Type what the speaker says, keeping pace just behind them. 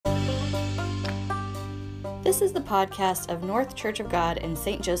This is the podcast of North Church of God in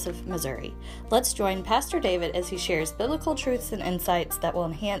St. Joseph, Missouri. Let's join Pastor David as he shares biblical truths and insights that will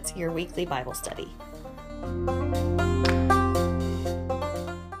enhance your weekly Bible study.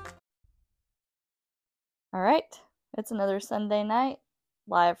 All right, it's another Sunday night,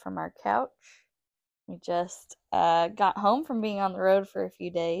 live from our couch. We just got home from being on the road for a few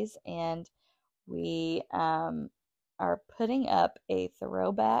days, and we are putting up a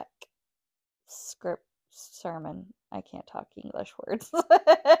throwback script sermon. I can't talk English words.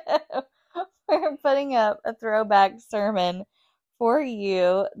 We're putting up a throwback sermon for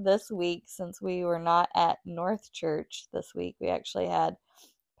you this week, since we were not at North Church this week. We actually had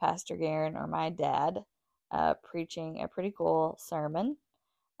Pastor Garen, or my dad, preaching a pretty cool sermon.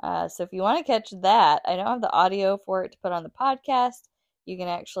 So if you want to catch that, I don't have the audio for it to put on the podcast. You can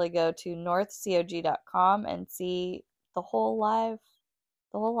actually go to northcog.com and see the whole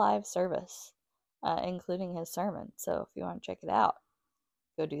live service, including his sermon. So if you want to check it out,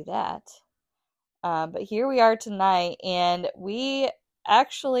 go do that. But here we are tonight, and we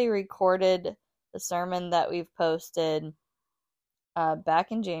actually recorded the sermon that we've posted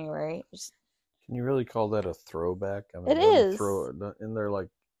back in January. Can you really call that a throwback? I mean, It is. In there, like,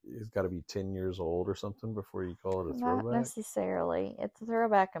 it's got to be 10 years old or something before you call it a throwback? Not necessarily. It's a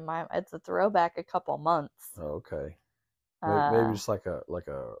throwback it's a throwback a couple months. Oh, okay. Maybe just like a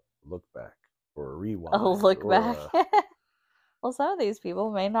look back or a rewind. A look back. Well, some of these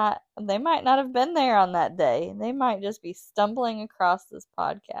people might not have been there on that day. They might just be stumbling across this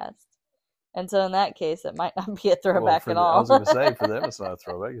podcast. And so in that case, it might not be a throwback at all. I was going to say, for them, it's not a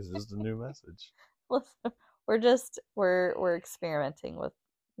throwback. It's just a new message. Listen, we're experimenting with,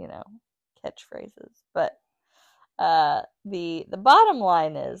 catchphrases. But the bottom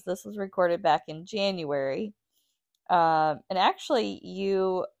line is, this was recorded back in January. And actually,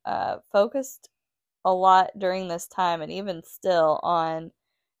 you focused a lot during this time, and even still, on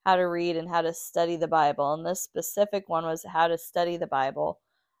how to read and how to study the Bible. And this specific one was how to study the Bible.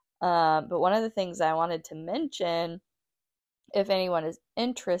 But one of the things I wanted to mention, if anyone is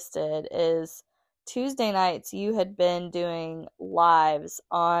interested, is Tuesday nights you had been doing lives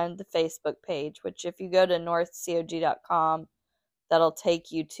on the Facebook page, which if you go to northcog.com, that'll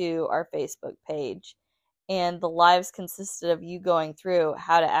take you to our Facebook page. And the lives consisted of you going through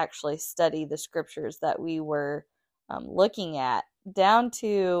how to actually study the scriptures that we were looking at, down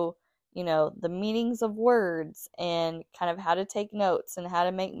to, the meanings of words and kind of how to take notes and how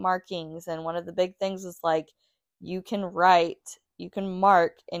to make markings. And one of the big things is, like, you can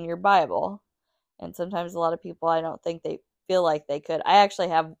mark in your Bible. And sometimes a lot of people, I don't think they feel like they could. I actually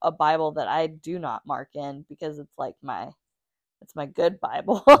have a Bible that I do not mark in, because it's like it's my good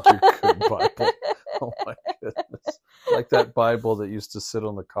Bible. Your good Bible. Oh my goodness. Like that Bible that used to sit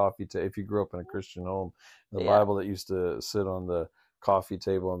on the coffee table. If you grew up in a Christian home, the Bible that used to sit on the coffee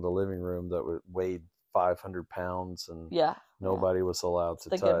table in the living room that weighed 500 pounds and nobody was allowed to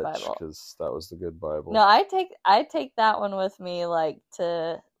touch, because that was the good Bible. No, I take that one with me,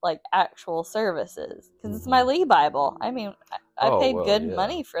 to actual services, because it's my Lee Bible. I mean, I paid good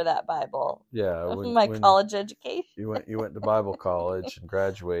money for that Bible. Yeah, when college education. You went to Bible college and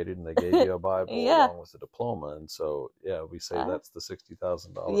graduated, and they gave you a Bible along with a diploma, and so we say that's the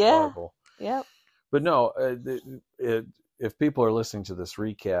 $60,000 Bible. Yep. But no, if people are listening to this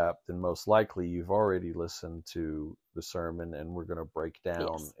recap, then most likely you've already listened to the sermon, and we're going to break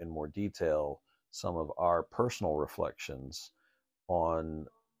down in more detail some of our personal reflections on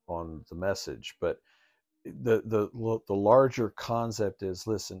the message. But the larger concept is,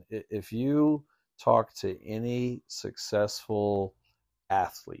 listen, if you talk to any successful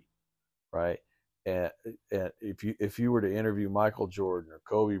athlete, right, and if you were to interview Michael Jordan or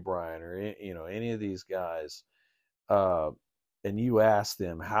Kobe Bryant or any of these guys, and you ask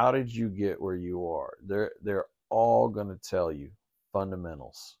them, how did you get where you are? They're all going to tell you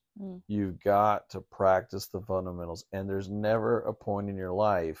fundamentals. You've got to practice the fundamentals, and there's never a point in your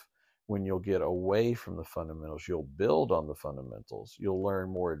life when you'll get away from the fundamentals. You'll build on the fundamentals. You'll learn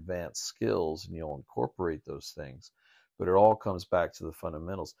more advanced skills, and you'll incorporate those things. But it all comes back to the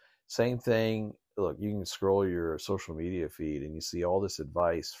fundamentals. Same thing. Look, you can scroll your social media feed, and you see all this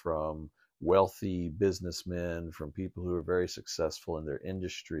advice from wealthy businessmen, from people who are very successful in their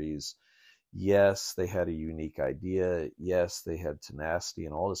industries. Yes, they had a unique idea. Yes, they had tenacity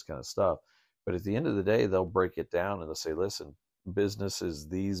and all this kind of stuff. But at the end of the day, they'll break it down and they'll say, listen, business is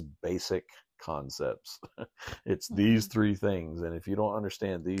these basic concepts. It's these three things. And if you don't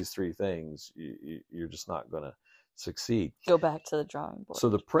understand these three things, you're just not going to succeed. Go back to the drawing board. So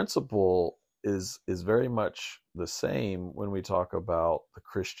the principle is very much the same when we talk about the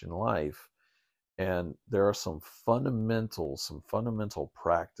Christian life. And there are some fundamental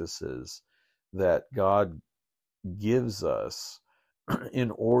practices that God gives us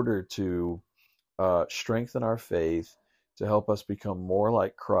in order to strengthen our faith, to help us become more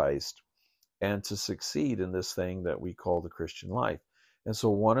like Christ, and to succeed in this thing that we call the Christian life. And so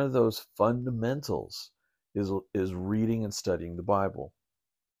one of those fundamentals is reading and studying the Bible.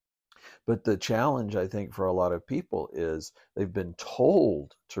 But the challenge, I think, for a lot of people is they've been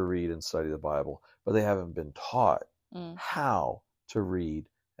told to read and study the Bible, but they haven't been taught how to read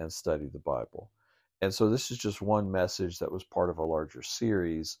and study the Bible. And so this is just one message that was part of a larger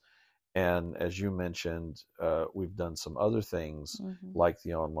series. And as you mentioned, we've done some other things like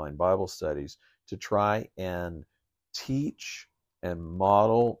the online Bible studies to try and teach and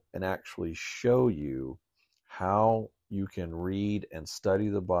model and actually show you how you can read and study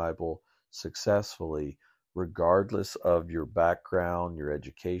the Bible successfully, regardless of your background, your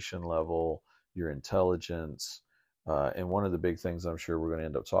education level, your intelligence. And one of the big things I'm sure we're going to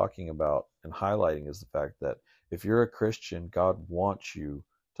end up talking about and highlighting is the fact that if you're a Christian, God wants you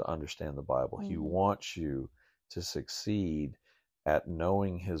to understand the Bible. He wants you to succeed at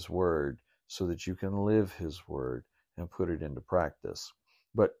knowing His Word so that you can live His Word and put it into practice.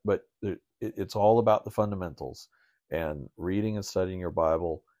 But it's all about the fundamentals, and reading and studying your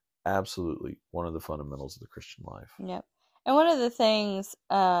Bible, absolutely one of the fundamentals of the Christian life. Yep. And one of the things,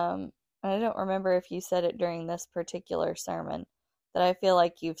 I don't remember if you said it during this particular sermon, that I feel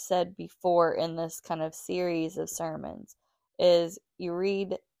like you've said before in this kind of series of sermons, is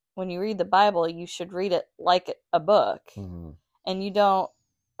when you read the Bible, you should read it like a book. And you don't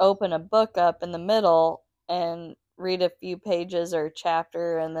open a book up in the middle and read a few pages or a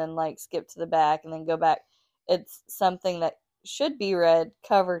chapter and then like skip to the back and then go back. It's something that should be read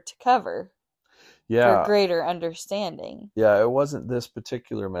cover to cover for greater understanding. Yeah, it wasn't this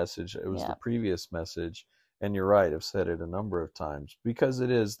particular message. It was the previous message. And you're right, I've said it a number of times, because it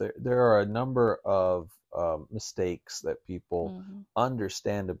is, there are a number of mistakes that people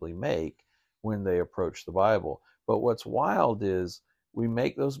understandably make when they approach the Bible. But what's wild is we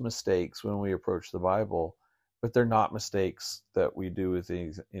make those mistakes when we approach the Bible, but they're not mistakes that we do with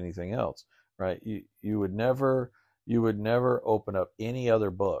anything else, right? You would never open up any other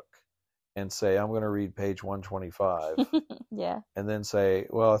book and say, I'm going to read page 125. And then say,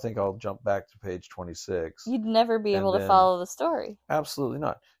 well, I think I'll jump back to page 26. You'd never be able to follow the story. Absolutely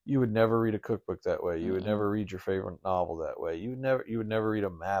not. You would never read a cookbook that way. You would never read your favorite novel that way. You would never read a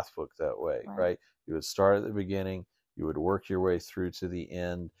math book that way, right? You would start at the beginning, you would work your way through to the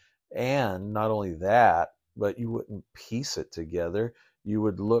end. And not only that, but you wouldn't piece it together. You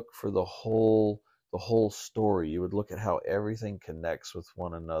would look for the whole story. You would look at how everything connects with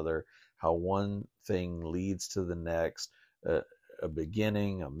one another, how one thing leads to the next, a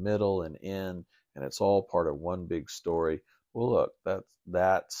beginning, a middle, an end, and it's all part of one big story. Well, look,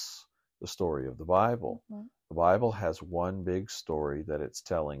 that's the story of the Bible. The Bible has one big story that it's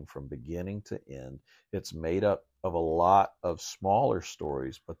telling from beginning to end. It's made up of a lot of smaller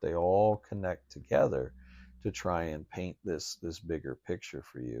stories, but they all connect together to try and paint this bigger picture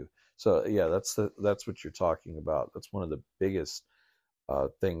for you. So yeah, that's what you're talking about. That's one of the biggest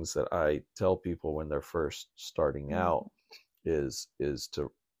things that I tell people when they're first starting out is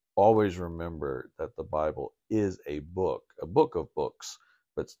to always remember that the Bible is a book of books,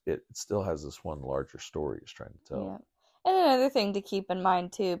 but it still has this one larger story it's trying to tell. And another thing to keep in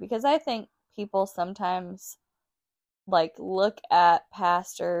mind too, because I think people sometimes like look at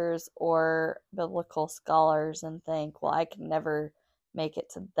pastors or biblical scholars and think, well, I can never make it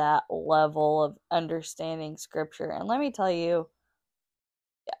to that level of understanding scripture. And let me tell you,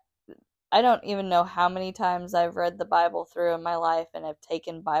 I don't even know how many times I've read the Bible through in my life and have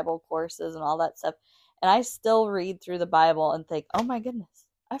taken Bible courses and all that stuff. And I still read through the Bible and think, oh my goodness,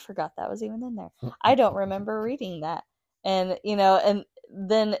 I forgot that was even in there. I don't remember reading that. And, and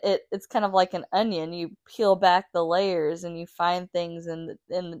then it's kind of like an onion. You peel back the layers and you find things in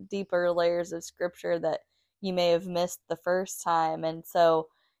the deeper layers of scripture that you may have missed the first time. And so,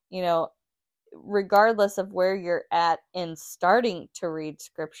 regardless of where you're at in starting to read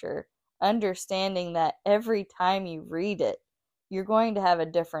scripture, understanding that every time you read it, you're going to have a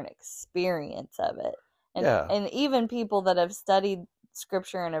different experience of it. And even people that have studied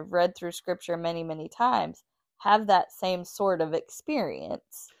scripture and have read through scripture many, many times have that same sort of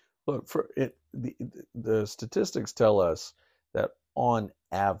experience. Look, the statistics tell us that on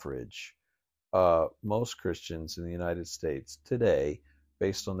average, most Christians in the United States today,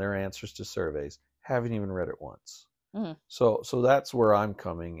 based on their answers to surveys, haven't even read it once. So that's where I'm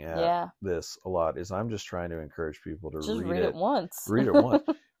coming at this a lot, is I'm just trying to encourage people to read it once. Read it once.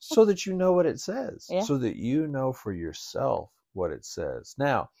 so that you know what it says, Yeah. so that you know for yourself what it says.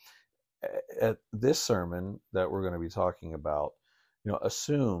 Now, at this sermon that we're going to be talking about,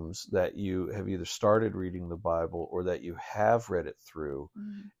 assumes that you have either started reading the Bible or that you have read it through.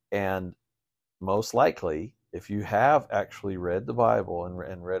 Mm-hmm. And most likely, if you have actually read the Bible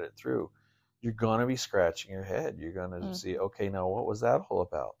and read it through, you're going to be scratching your head. You're going to see, okay, now what was that all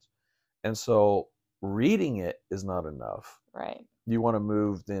about? And so reading it is not enough. Right. You want to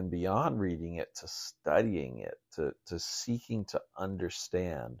move then beyond reading it to studying it, to seeking to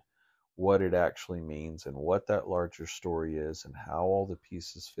understand what it actually means and what that larger story is and how all the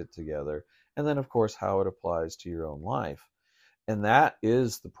pieces fit together. And then, of course, how it applies to your own life. And that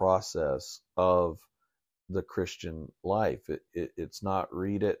is the process of the Christian life. It's not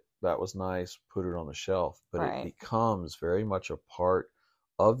read it, that was nice, put it on the shelf, but right. It becomes very much a part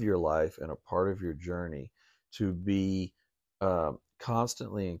of your life and a part of your journey to be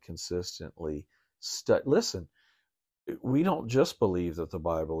constantly and consistently listen. We don't just believe that the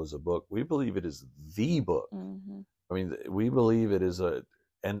Bible is a book. We believe it is the book. Mm-hmm. I mean, we believe it is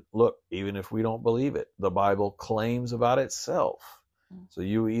and look, even if we don't believe it, the Bible claims about itself. Mm-hmm. So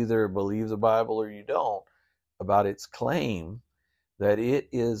you either believe the Bible or you don't, about its claim that it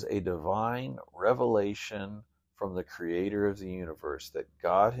is a divine revelation from the creator of the universe, that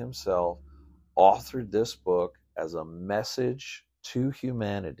God himself authored this book as a message to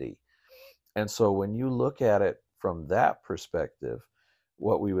humanity. And so when you look at it from that perspective,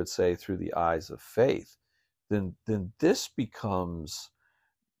 what we would say through the eyes of faith, then this becomes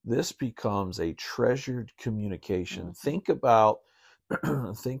a treasured communication.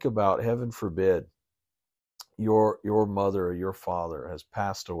 Mm-hmm. Think about, heaven forbid, your mother or your father has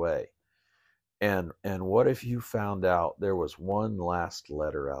passed away. And what if you found out there was one last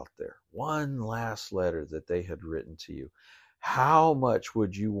letter out there, one last letter that they had written to you? How much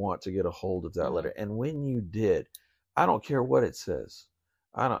would you want to get a hold of that mm-hmm. letter? And when you did, I don't care what it says.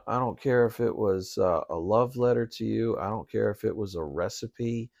 I don't care if it was a love letter to you. I don't care if it was a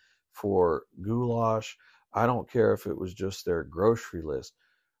recipe for goulash. I don't care if it was just their grocery list.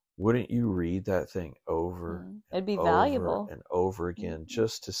 Wouldn't you read that thing over It'd be valuable and over again,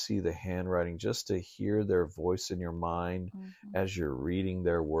 just to see the handwriting, just to hear their voice in your mind as you're reading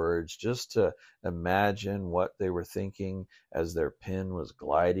their words, just to imagine what they were thinking as their pen was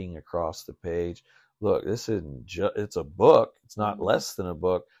gliding across the page? Look, this isn't it's a book. It's not less than a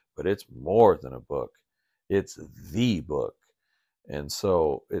book, but it's more than a book. It's the book. And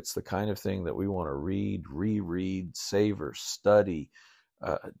so it's the kind of thing that we want to read, reread, savor, study,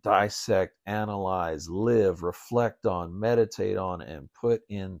 dissect, analyze, live, reflect on, meditate on, and put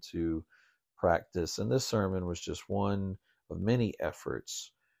into practice. And this sermon was just one of many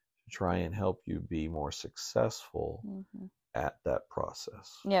efforts to try and help you be more successful at that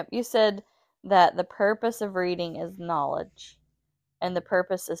process. Yep. You said that the purpose of reading is knowledge, and the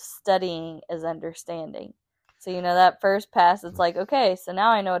purpose of studying is understanding. So, that first pass, it's like, okay, so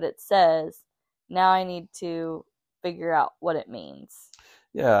now I know what it says. Now I need to figure out what it means.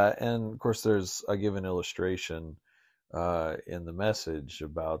 Yeah, and of course I give an illustration in the message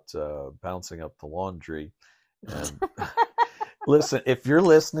about bouncing up the laundry. And listen, if you're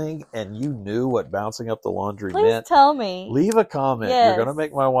listening and you knew what bouncing up the laundry meant, tell me. Leave a comment. Yes. You're going to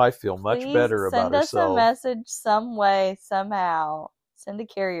make my wife feel much better about herself. Send us a message some way, somehow. Send a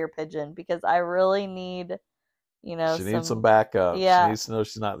carrier pigeon, because I really need... she needs some backup. Yeah. She needs to know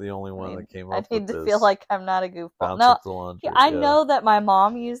she's not the only one that came up with this. I need to feel like I'm not a goofball. Bounce up the laundry. I know that my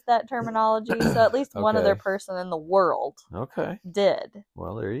mom used that terminology, so at least one other person in the world did.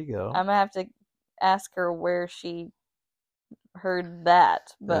 Well, there you go. I'm going to have to ask her where she heard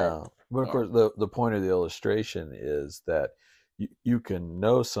that. But of course, the point of the illustration is that you can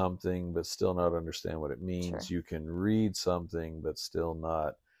know something but still not understand what it means. Sure. You can read something but still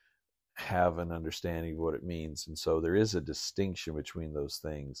not have an understanding of what it means. And so there is a distinction between those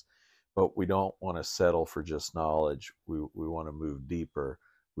things, but we don't want to settle for just knowledge. We want to move deeper.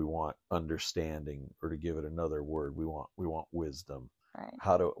 We want understanding, or to give it another word, we want wisdom. Right.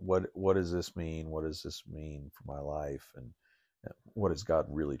 What does this mean? What does this mean for my life? And what is God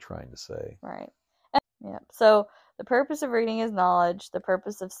really trying to say? Right. Yeah. So the purpose of reading is knowledge. The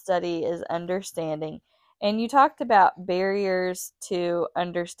purpose of study is understanding. And you talked about barriers to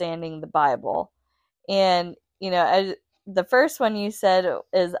understanding the Bible. And, the first one you said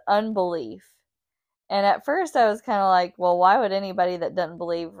is unbelief. And at first I was kind of like, well, why would anybody that doesn't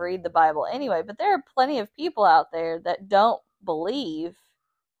believe read the Bible anyway? But there are plenty of people out there that don't believe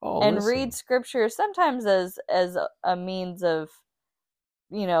read scripture sometimes as a means of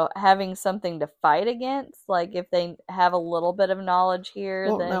having something to fight against. Like if they have a little bit of knowledge here,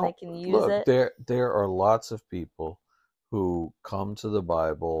 Well, then they now can use look, it. there are lots of people who come to the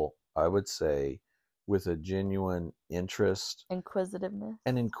Bible, I would say, with a genuine interest Inquisitiveness.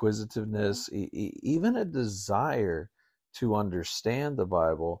 and inquisitiveness, even a desire to understand the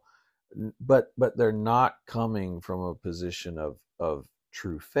Bible, but they're not coming from a position of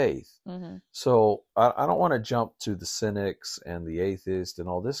true faith. Mm-hmm. So I don't want to jump to the cynics and the atheists and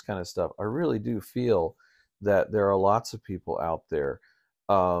all this kind of stuff. I really do feel that there are lots of people out there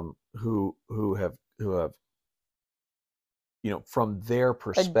who have from their A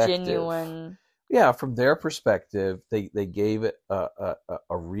perspective, genuine. yeah, from their perspective, they gave it a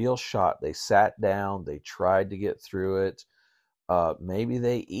real shot. They sat down, they tried to get through it. Maybe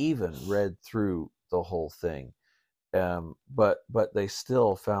they even read through the whole thing, but they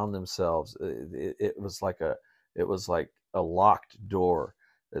still found themselves. It was like a locked door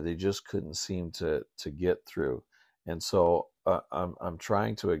that they just couldn't seem to get through. And so I'm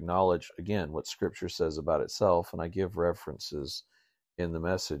trying to acknowledge again what Scripture says about itself, and I give references in the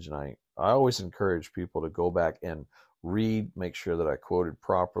message, and I always encourage people to go back and read, make sure that I quoted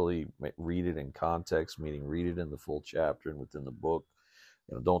properly, read it in context, meaning read it in the full chapter and within the book.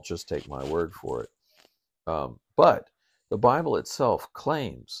 Don't just take my word for it. But the Bible itself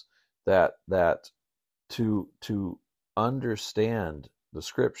claims that to understand the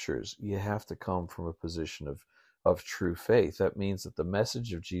Scriptures, you have to come from a position of true faith. That means that the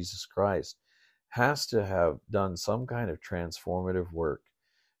message of Jesus Christ has to have done some kind of transformative work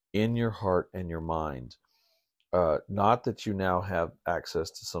in your heart and your mind. Not that you now have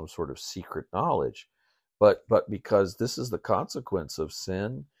access to some sort of secret knowledge, but because this is the consequence of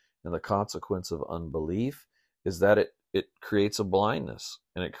sin, and the consequence of unbelief is that it creates a blindness,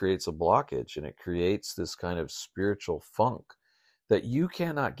 and it creates a blockage, and it creates this kind of spiritual funk that you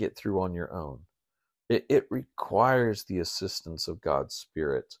cannot get through on your own. It requires the assistance of God's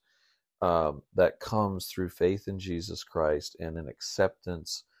Spirit, that comes through faith in Jesus Christ and an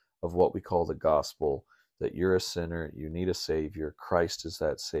acceptance of what we call the gospel, that you're a sinner, you need a Savior, Christ is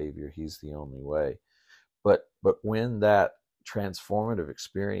that Savior, He's the only way. But when that transformative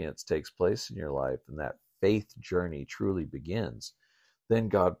experience takes place in your life and that faith journey truly begins, then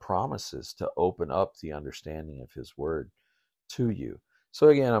God promises to open up the understanding of His Word to you. So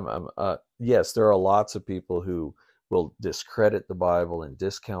again, yes, there are lots of people who will discredit the Bible and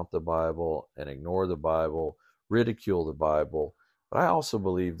discount the Bible and ignore the Bible, ridicule the Bible. But I also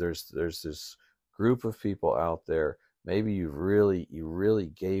believe there's this group of people out there. Maybe you really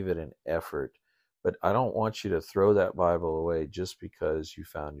gave it an effort, but I don't want you to throw that Bible away just because you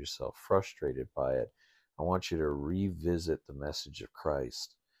found yourself frustrated by it. I want you to revisit the message of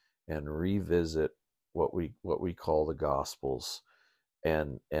Christ and revisit what we call the Gospels,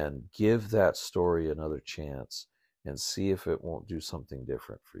 and give that story another chance and see if it won't do something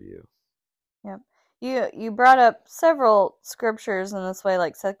different for you. Yep. You brought up several scriptures in this way,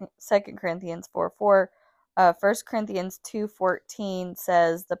 like Second Corinthians 4:4. 1 Corinthians 2:14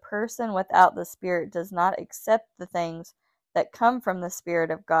 says, "The person without the Spirit does not accept the things that come from the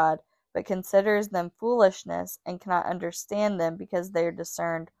Spirit of God, but considers them foolishness and cannot understand them because they are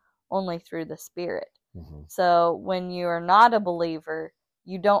discerned only through the Spirit." Mm-hmm. So when you are not a believer,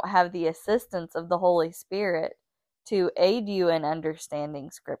 you don't have the assistance of the Holy Spirit to aid you in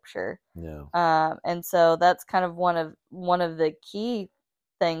understanding Scripture. Yeah. And so that's kind of one of the key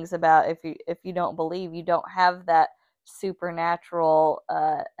things about if you don't believe, you don't have that supernatural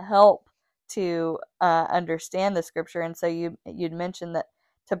help to understand the Scripture. And so you'd mentioned that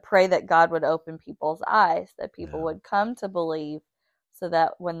to pray that God would open people's eyes, that people would come to believe, so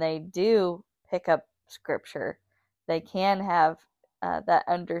that when they do pick up Scripture, they can have that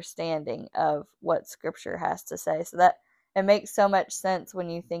understanding of what Scripture has to say. So that it makes so much sense when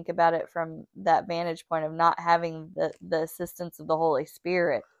you think about it from that vantage point of not having the assistance of the Holy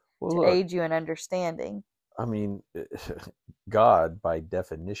Spirit to aid you in understanding. I mean, God, by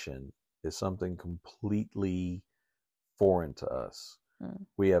definition, is something completely foreign to us.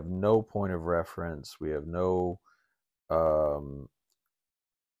 We have no point of reference. We have no,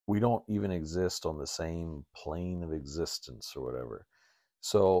 we don't even exist on the same plane of existence or whatever.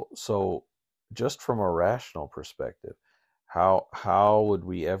 So just from a rational perspective, how would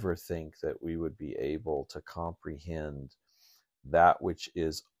we ever think that we would be able to comprehend that which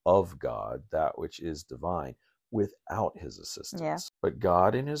is of God, that which is divine, without His assistance? Yeah. But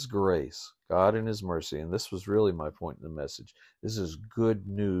God in His grace, God in His mercy, and this was really my point in the message, this is good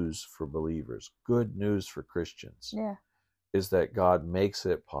news for believers, good news for Christians, Yeah. is that God makes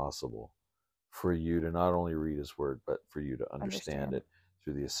it possible for you to not only read His Word, but for you to understand it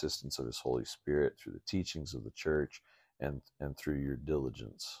through the assistance of His Holy Spirit, through the teachings of the church, and through your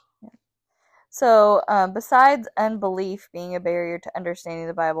diligence. Yeah. So, besides unbelief being a barrier to understanding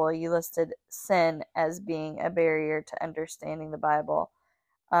the Bible, you listed sin as being a barrier to understanding the Bible.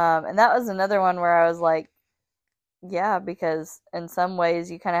 And that was another one where I was like, yeah, because in some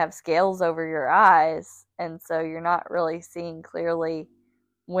ways you kind of have scales over your eyes, and so you're not really seeing clearly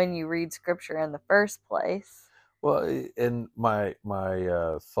when you read scripture in the first place. Well, and my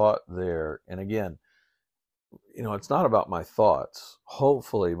thought there, and again, it's not about my thoughts.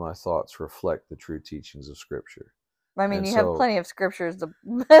 Hopefully, my thoughts reflect the true teachings of Scripture. I mean, And you have so, plenty of scriptures to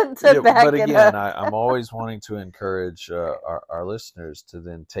yeah, back but it again, up. I'm always wanting to encourage our listeners to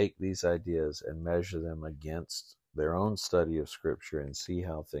then take these ideas and measure them against their own study of Scripture and see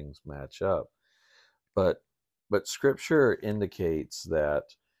how things match up. But Scripture indicates that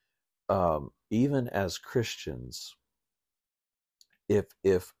even as Christians,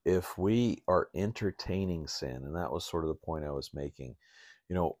 if we are entertaining sin, and that was sort of the point I was making,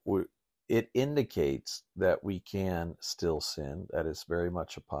 it indicates that we can still sin. That is very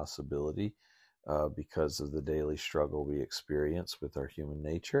much a possibility because of the daily struggle we experience with our human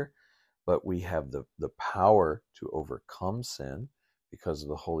nature. But we have the power to overcome sin because of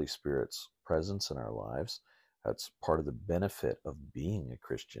the Holy Spirit's presence in our lives. That's part of the benefit of being a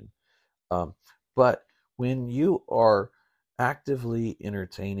Christian. But when you are actively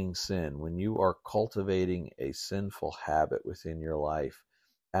entertaining sin, when you are cultivating a sinful habit within your life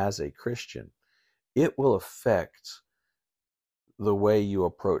as a Christian, it will affect the way you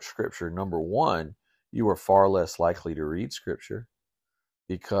approach Scripture. Number one, you are far less likely to read Scripture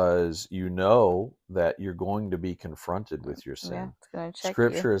because you know that you're going to be confronted with your Yeah, sin. it's going to check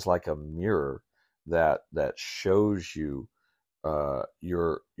Scripture you. is like a mirror that shows you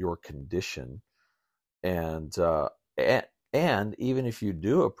your condition, and and even if you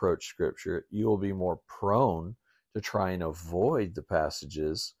do approach Scripture, you will be more prone to try and avoid the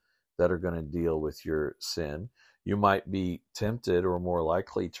passages that are going to deal with your sin. You might be tempted or more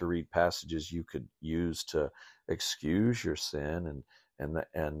likely to read passages you could use to excuse your sin,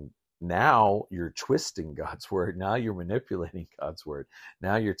 and now you're twisting God's word. Now you're manipulating God's word.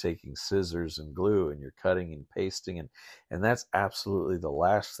 Now you're taking scissors and glue and you're cutting and pasting, and that's absolutely the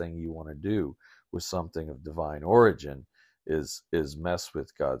last thing you want to do with something of divine origin, is mess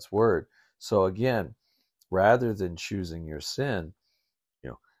with God's word. So again, rather than choosing your sin,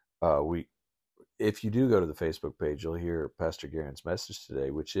 we if you do go to the Facebook page, you'll hear Pastor Garen's message today,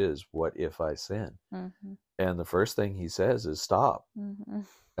 which is, "What if I sin?" Mm-hmm. And the first thing he says is stop. Mm-hmm.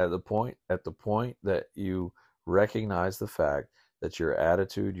 At the point that you recognize the fact that your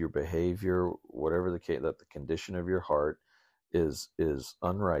attitude, your behavior, whatever the case, that the condition of your heart is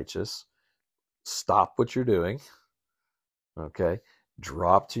unrighteous, stop what you're doing. Okay,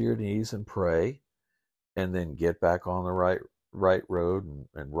 drop to your knees and pray, and then get back on the right road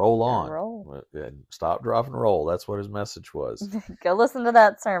and roll And on. roll. And stop, drop, and roll. That's what his message was. Go listen to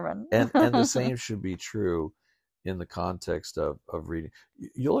that sermon. And the same should be true in the context of reading.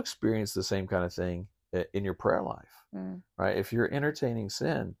 You'll experience the same kind of thing in your prayer life, right? If you're entertaining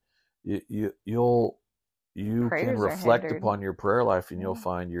sin, you can Prayers are reflect hindered. upon your prayer life, and you'll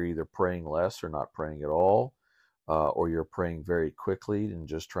find you're either praying less or not praying at all, or you're praying very quickly and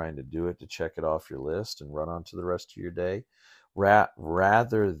just trying to do it to check it off your list and run on to the rest of your day,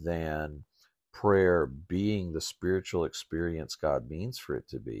 rather than prayer being the spiritual experience God means for it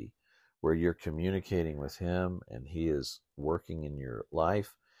to be, where you're communicating with Him and He is working in your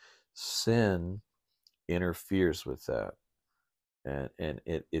life. Sin interferes with that, and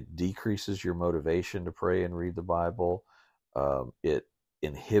it decreases your motivation to pray and read the Bible. It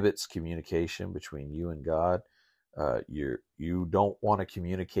inhibits communication between you and God. You don't want to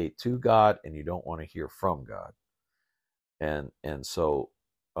communicate to God, and you don't want to hear from God. And so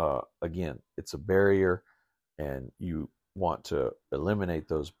again, it's a barrier, and you want to eliminate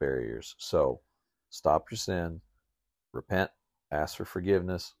those barriers. So stop your sin, repent, ask for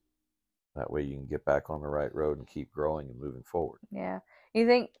forgiveness. That way you can get back on the right road and keep growing and moving forward. Yeah. You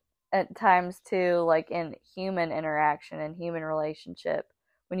think at times too, like in human interaction and human relationship,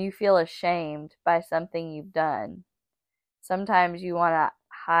 when you feel ashamed by something you've done, sometimes you want to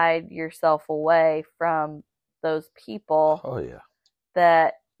hide yourself away from those people Oh yeah.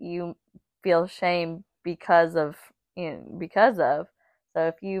 that you feel shame because of. So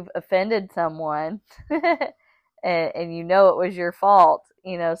if you've offended someone and you know it was your fault,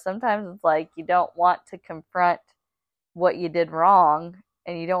 sometimes it's like you don't want to confront what you did wrong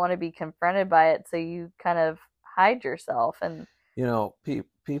and you don't want to be confronted by it, so you kind of hide yourself. And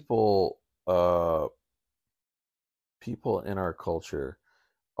people in our culture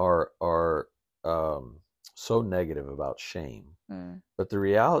are so negative about shame. Mm. But the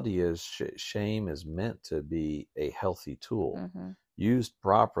reality is, shame is meant to be a healthy tool. Mm-hmm. Used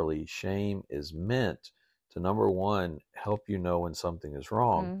properly, shame is meant to, number one, help you know when something is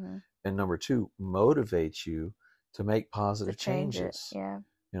wrong, Mm-hmm. and number two, motivate you to make To positive change it, changes. yeah.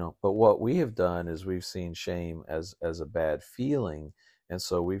 But what we have done is we've seen shame as a bad feeling, and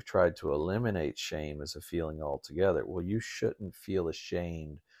so we've tried to eliminate shame as a feeling altogether. Well, you shouldn't feel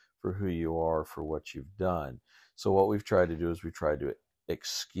ashamed for who you are, for what you've done. So what we've tried to do is we tried to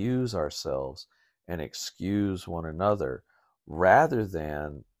excuse ourselves and excuse one another, rather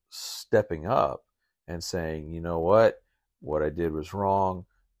than stepping up and saying, you know what I did was wrong,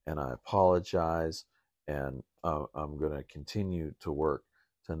 and I apologize, and I'm going to continue to work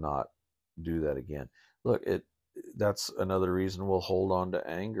to not do that again. Look, that's another reason we'll hold on to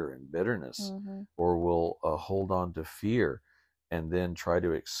anger and bitterness, Mm-hmm. or we'll hold on to fear, and then try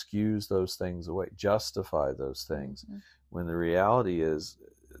to excuse those things away, justify those things, Mm-hmm. when the reality is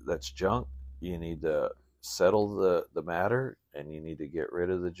that's junk. You need to settle the matter, and you need to get rid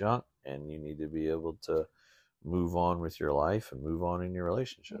of the junk, and you need to be able to move on with your life and move on in your Yeah.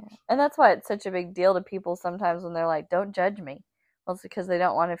 relationships. And that's why it's such a big deal to people sometimes when they're like, don't judge me. Well, it's because they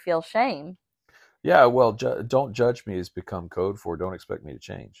don't want to feel shame. Yeah, well, don't judge me has become code for don't expect me to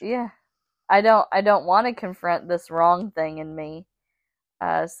change. Yeah. I don't want to confront this wrong thing in me.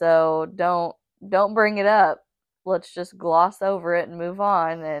 So don't bring it up. Let's just gloss over it and move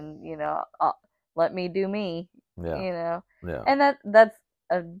on, and let me do me. Yeah, You know, yeah, and that's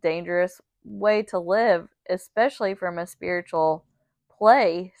a dangerous way to live, especially from a spiritual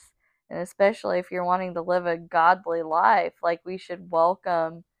place, and especially if you're wanting to live a godly life. Like, we should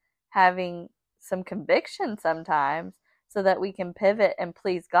welcome having some conviction sometimes, so that we can pivot and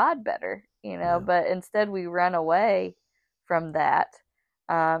please God better. yeah, But instead we run away from that,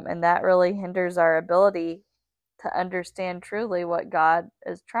 and that really hinders our ability to understand truly what God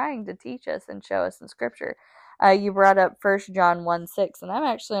is trying to teach us and show us in Scripture. You brought up 1 John 1:6, and I'm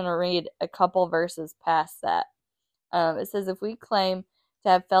actually going to read a couple verses past that. It says, if we claim to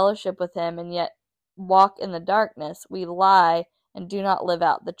have fellowship with Him and yet walk in the darkness, we lie and do not live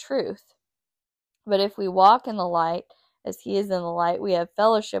out the truth. But if we walk in the light, as He is in the light, we have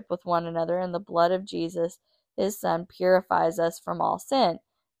fellowship with one another, and the blood of Jesus, His Son, purifies us from all sin.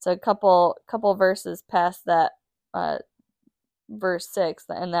 So a couple verses past that, uh, verse 6,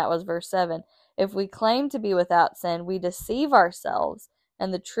 and that was verse 7. If we claim to be without sin, we deceive ourselves,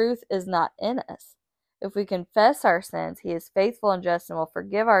 and the truth is not in us. If we confess our sins, He is faithful and just and will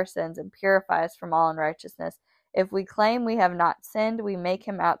forgive our sins and purify us from all unrighteousness. If we claim we have not sinned, we make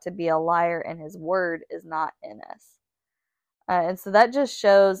Him out to be a liar, and His word is not in us. And so that just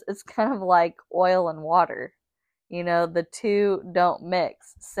shows it's kind of like oil and water. The two don't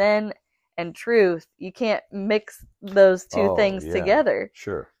mix. Sin and truth, you can't mix those two oh things yeah, together.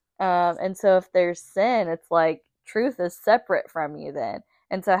 sure, And so if there's sin, it's like truth is separate from you then.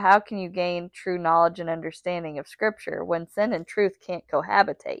 And so how can you gain true knowledge and understanding of Scripture when sin and truth can't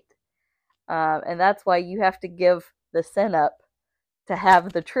cohabitate? And that's why you have to give the sin up to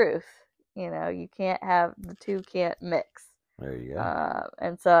have the truth. You can't have the two can't mix. there you go.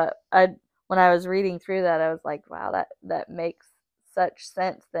 And so when I was reading through that, I was like, wow, that makes such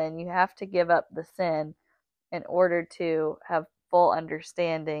sense. Then you have to give up the sin in order to have full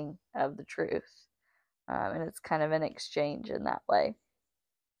understanding of the truth. And it's kind of an exchange in that way.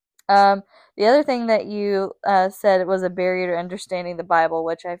 The other thing that you said was a barrier to understanding the Bible,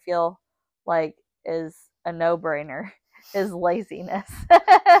 which I feel like is a no-brainer, is laziness.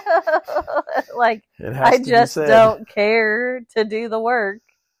 Like, It I has to be just said. don't care to do the work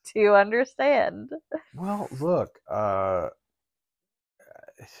to understand. Well, look,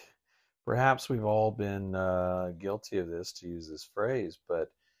 perhaps we've all been guilty of this, to use this phrase, but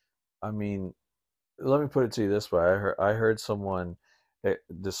I mean, let me put it to you this way. I heard someone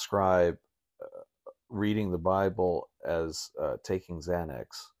describe reading the Bible as taking Xanax.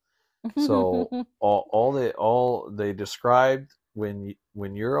 So all they described, when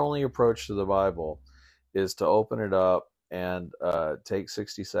your only approach to the Bible is to open it up and take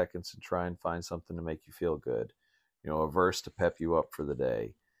 60 seconds and try and find something to make you feel good, a verse to pep you up for the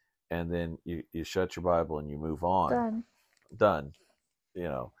day, and then you shut your Bible and you move on. Done. Done. You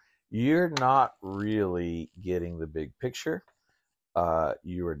know, you're not really getting the big picture.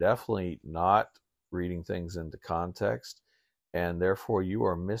 You are definitely not reading things into context, and therefore you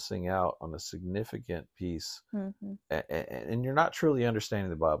are missing out on a significant piece. Mm-hmm. And you're not truly understanding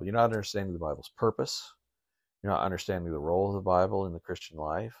the Bible. You're not understanding the Bible's purpose. You're not understanding the role of the Bible in the Christian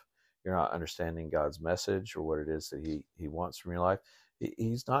life. You're not understanding God's message or what it is that He wants from your life.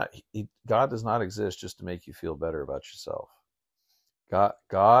 He's not. God does not exist just to make you feel better about yourself.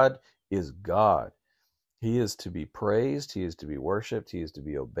 God is God. He is to be praised. He is to be worshipped. He is to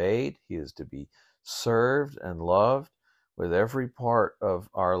be obeyed. He is to be served and loved with every part of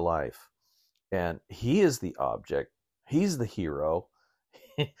our life. And He is the object. He's the hero,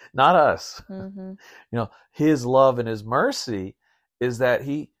 not us. Mm-hmm. His love and His mercy is that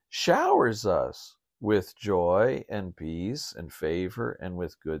He showers us with joy and peace and favor and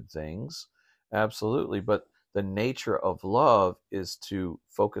with good things. Absolutely. But the nature of love is to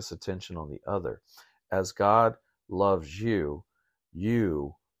focus attention on the other. As God loves you,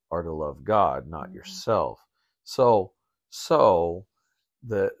 you are to love God, not yourself. So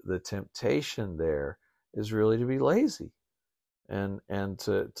the temptation there is really to be lazy and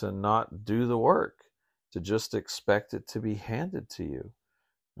to not do the work, to just expect it to be handed to you.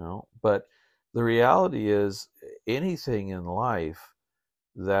 But the reality is, anything in life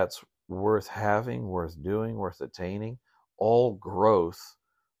that's worth having, worth doing, worth attaining, all growth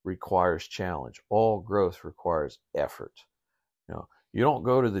requires challenge. All growth requires effort. You don't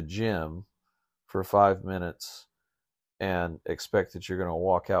go to the gym for 5 minutes and expect that you're going to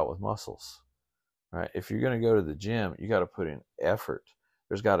walk out with muscles. Right? If you're going to go to the gym, you got to put in effort.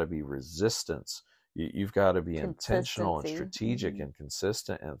 There's got to be resistance. You've got to be intentional and strategic and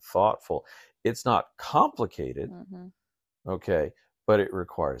consistent and thoughtful. It's not complicated, okay, but it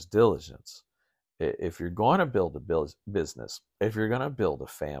requires diligence. If you're going to build a business, if you're going to build a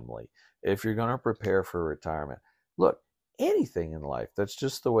family, if you're going to prepare for retirement, look, anything in life, that's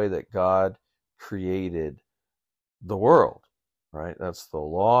just the way that God created the world, right? That's the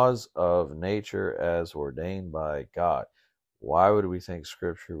laws of nature as ordained by God. Why would we think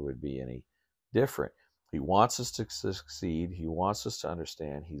Scripture would be any different? He wants us to succeed. He wants us to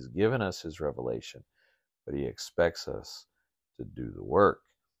understand. He's given us His revelation, but He expects us to do the work,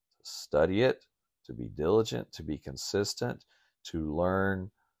 to study it, to be diligent, to be consistent, to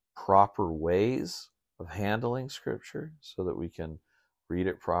learn proper ways of handling Scripture so that we can read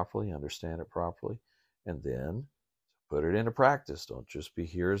it properly, understand it properly, and then put it into practice. Don't just be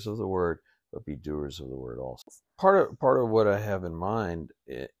hearers of the word, but be doers of the word also. Part of what I have in mind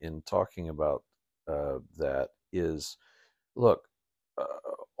in talking about that is, look,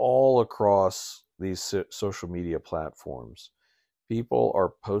 all across these social media platforms, people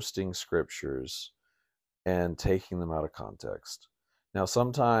are posting scriptures and taking them out of context. Now,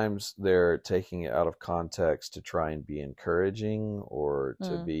 sometimes they're taking it out of context to try and be encouraging or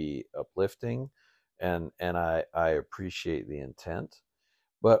to be uplifting. And I appreciate the intent.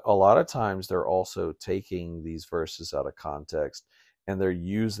 But a lot of times they're also taking these verses out of context and they're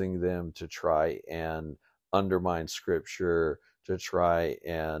using them to try and undermine Scripture, to try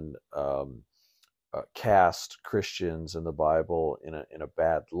and cast Christians and the Bible in a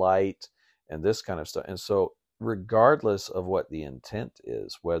bad light and this kind of stuff. And so regardless of what the intent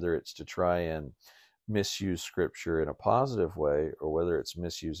is, whether it's to try and misuse Scripture in a positive way or whether it's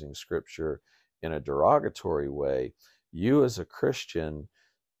misusing Scripture in a derogatory way, you as a Christian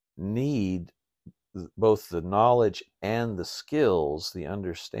need both the knowledge and the skills, the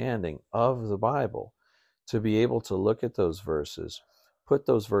understanding of the Bible to be able to look at those verses, put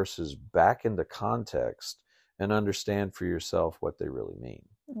those verses back into context, and understand for yourself what they really mean.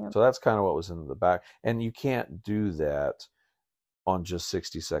 Yep. So that's kind of what was in the back. And you can't do that on just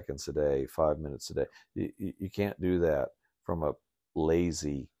 60 seconds a day, 5 minutes a day. You can't do that from a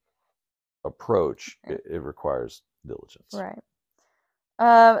lazy approach. It requires diligence. Right.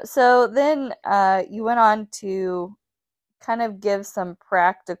 So then you went on to kind of give some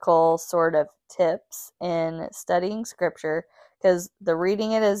practical sort of tips in studying Scripture, because the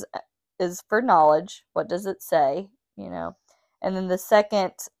reading it is for knowledge. What does it say? And then the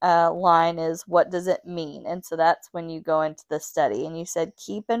second line is, what does it mean? And so that's when you go into the study. And you said,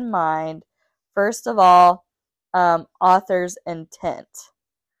 keep in mind, first of all, author's intent.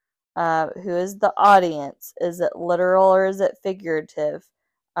 Who is the audience? Is it literal or is it figurative?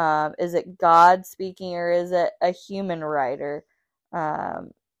 Is it God speaking or is it a human writer?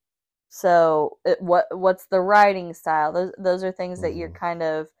 So what's the writing style? Those are things that you're kind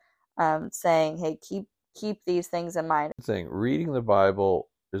of saying, hey, keep these things in mind. Reading the Bible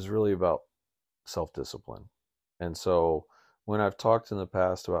is really about self-discipline. And so when I've talked in the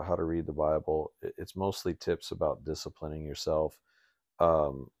past about how to read the Bible, it's mostly tips about disciplining yourself.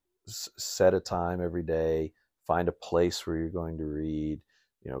 Set a time every day, find a place where you're going to read,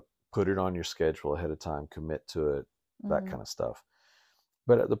 put it on your schedule ahead of time, commit to it, that kind of stuff.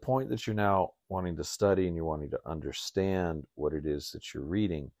 But at the point that you're now wanting to study and you're wanting to understand what it is that you're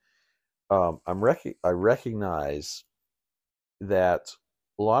reading, I recognize that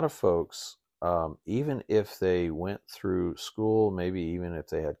a lot of folks, even if they went through school, maybe even if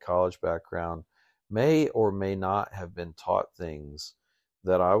they had college background, may or may not have been taught things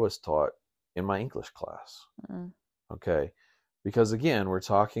that I was taught in my English class. Mm. Okay. Because again, we're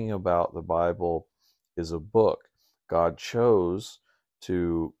talking about the Bible is a book. God chose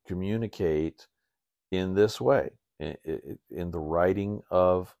to communicate in this way, in the writing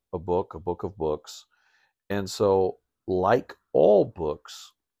of a book of books. And so, like all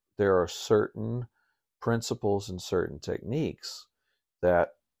books, there are certain principles and certain techniques that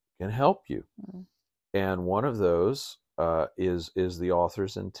can help you. Mm. And one of those is the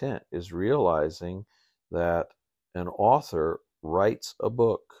author's intent, is realizing that an author writes a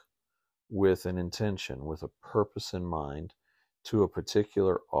book with an intention, with a purpose in mind, to a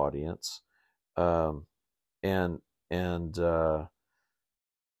particular audience, um, and and uh,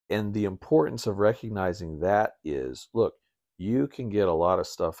 and the importance of recognizing that is, look, you can get a lot of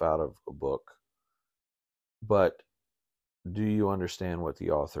stuff out of a book, but do you understand what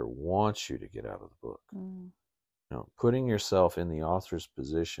the author wants you to get out of the book? Mm. Putting yourself in the author's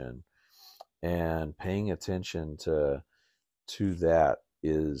position and paying attention to that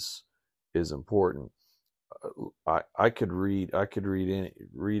is important. I could read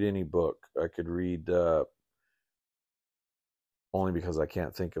any book. I could read only because I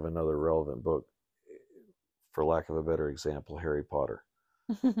can't think of another relevant book, for lack of a better example, Harry Potter,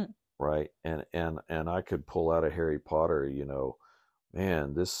 right? And I could pull out a Harry Potter,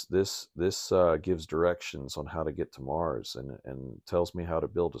 man, this gives directions on how to get to Mars, and tells me how to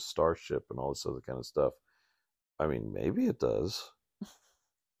build a starship and all this other kind of stuff. I mean, maybe it does,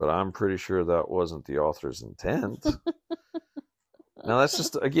 but I'm pretty sure that wasn't the author's intent. Now, that's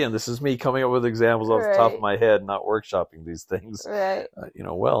just, again, this is me coming up with examples off the top of Right. my head, not workshopping these things, Right.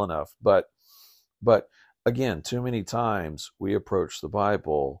 well enough. But again, too many times we approach the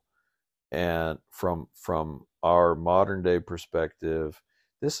Bible, and from our modern day perspective,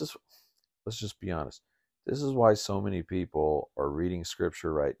 this is, let's just be honest, this is why so many people are reading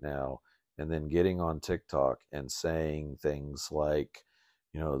scripture right now and then getting on TikTok and saying things like,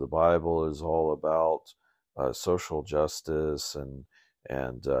 the Bible is all about social justice, and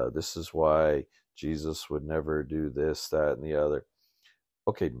this is why Jesus would never do this, that, and the other.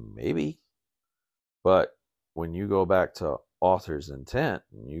 Okay, maybe, but when you go back to author's intent,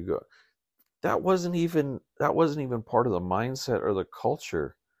 and you go, that wasn't even part of the mindset or the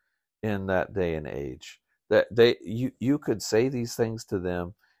culture in that day and age. That you could say these things to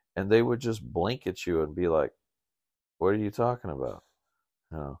them, and they would just blink at you and be like, "What are you talking about?"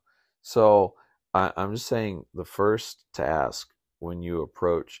 You know? So I'm just saying, the first task when you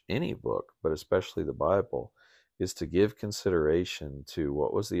approach any book, but especially the Bible, is to give consideration to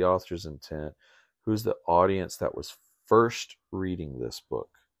what was the author's intent, who's the audience that was first reading this book.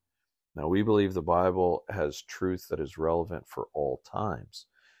 Now, we believe the Bible has truth that is relevant for all times,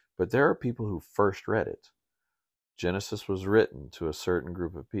 but there are people who first read it. Genesis was written to a certain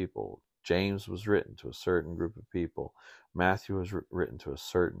group of people. James was written to a certain group of people. Matthew was written to a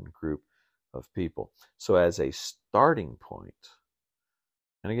certain group of people. So, as a starting point,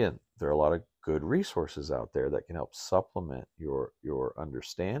 and again, there are a lot of good resources out there that can help supplement your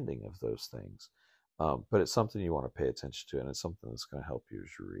understanding of those things. But it's something you want to pay attention to, and it's something that's going to help you as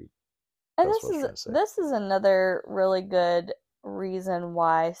you read. And That's what I was trying to say. this is another really good reason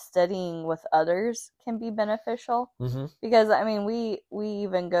why studying with others can be beneficial. Mm-hmm. Because I mean, we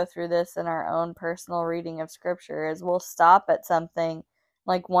even go through this in our own personal reading of scripture. Is we'll stop at something,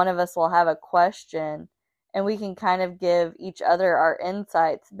 like one of us will have a question, and we can kind of give each other our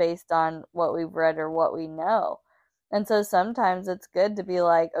insights based on what we've read or what we know. And so sometimes it's good to be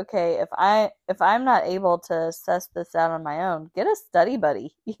like, okay, if I'm not able to suss this out on my own, get a study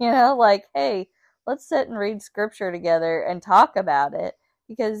buddy. Like, hey, let's sit and read scripture together and talk about it,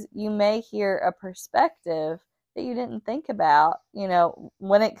 because you may hear a perspective that you didn't think about,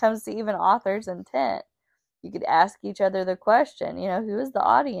 when it comes to even author's intent. You could ask each other the question, who is the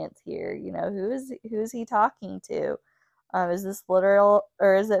audience here? Who is he talking to? Is this literal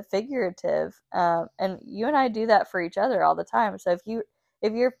or is it figurative? And you and I do that for each other all the time. So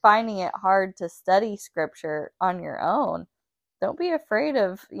if you're finding it hard to study scripture on your own, don't be afraid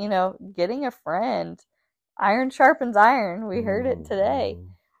of getting a friend. Iron sharpens iron. We heard it today.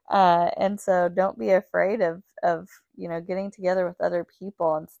 Mm-hmm. And so don't be afraid of getting together with other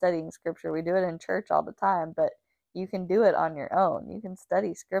people and studying scripture. We do it in church all the time, but you can do it on your own. You can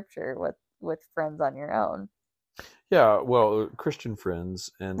study scripture with friends on your own. Yeah, well, Christian friends,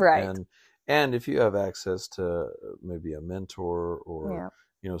 and Right. and if you have access to maybe a mentor, or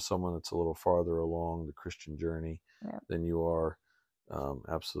Yeah. someone that's a little farther along the Christian journey, Yeah. than you are.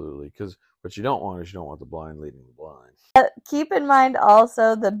 Absolutely. Because what you don't want is you don't want the blind leading the blind. But keep in mind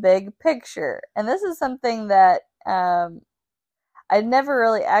also the big picture. And this is something that I'd never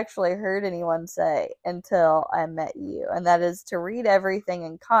really actually heard anyone say until I met you, and that is to read everything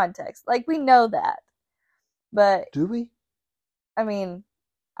in context. Like, we know that, but Do we? I mean,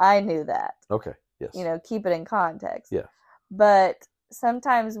 I knew that. Okay. Yes. Keep it in context. Yeah. But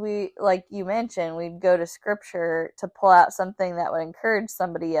sometimes we, like you mentioned, we'd go to scripture to pull out something that would encourage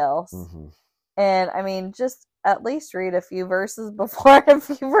somebody else. Mm-hmm. And I mean, just at least read a few verses before and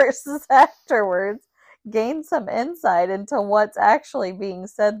a few verses afterwards. Gain some insight into what's actually being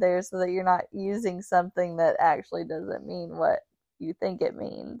said there so that you're not using something that actually doesn't mean what you think it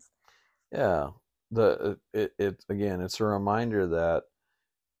means. Yeah. It's a reminder that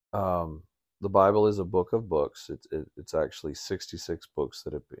the Bible is a book of books. It's actually 66 books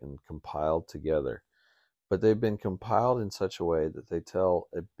that have been compiled together, but they've been compiled in such a way that they tell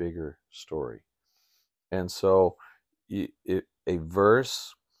a bigger story. And so a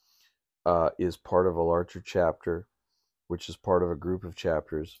verse is part of a larger chapter, which is part of a group of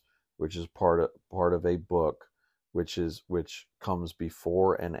chapters, which is part of a book, which comes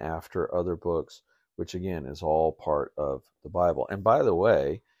before and after other books, which again is all part of the Bible. And by the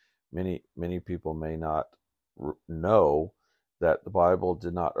way, many people may not know that the Bible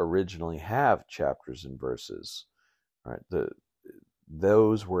did not originally have chapters and verses. Right?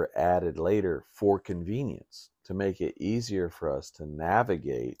 Those were added later for convenience, to make it easier for us to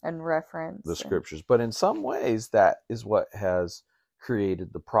navigate and reference the scriptures. But in some ways, that is what has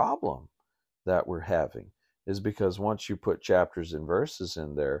created the problem that we're having, is because once you put chapters and verses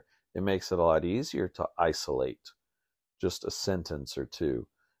in there, it makes it a lot easier to isolate just a sentence or two.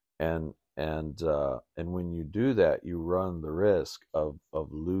 And when you do that, you run the risk of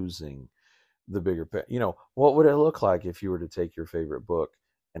losing the bigger picture. What would it look like if you were to take your favorite book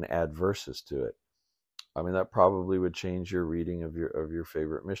and add verses to it? I mean, that probably would change your reading of your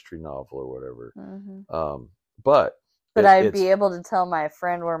favorite mystery novel or whatever. Mm-hmm. But I'd be able to tell my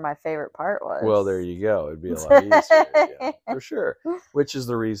friend where my favorite part was. Well, there you go. It'd be a lot easier, yeah, for sure. Which is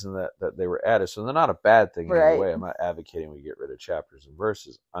the reason that they were added. So they're not a bad thing either way. I'm not advocating we get rid of chapters and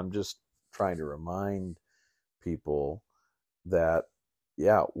verses. I'm just trying to remind people that,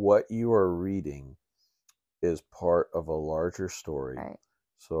 yeah, what you are reading is part of a larger story. Right.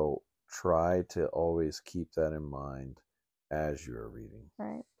 So try to always keep that in mind as you're reading.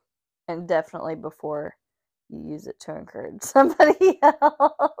 Right. And definitely before you use it to encourage somebody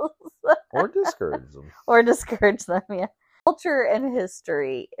else. Or discourage them. Yeah. Culture and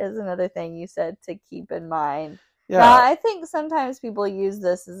history is another thing you said to keep in mind. Yeah. Now, I think sometimes people use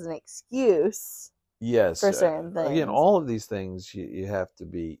this as an excuse. Yes. For certain things. Again, all of these things you have to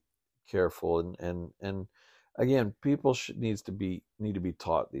be careful, and again, people need to be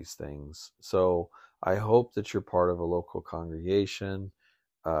taught these things. So I hope that you're part of a local congregation,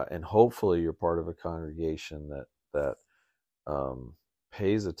 and hopefully you're part of a congregation that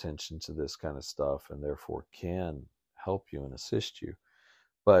pays attention to this kind of stuff and therefore can help you and assist you.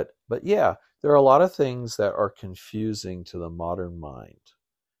 But yeah, there are a lot of things that are confusing to the modern mind,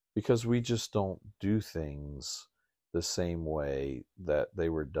 because we just don't do things the same way that they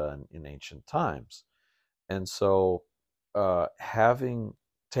were done in ancient times. And so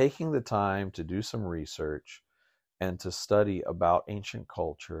taking the time to do some research and to study about ancient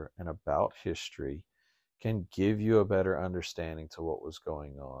culture and about history can give you a better understanding to what was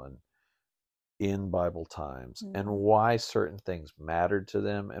going on in Bible times, and why certain things mattered to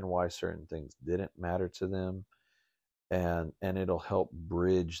them and why certain things didn't matter to them. And it'll help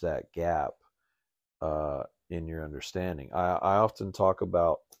bridge that gap in your understanding. I often talk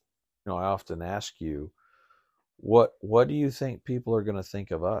about, I often ask you, what do you think people are going to think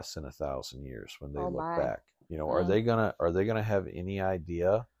of us in 1,000 years when they look back? Are they gonna have any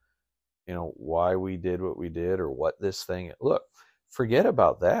idea, why we did what we did, or what this thing? Look, forget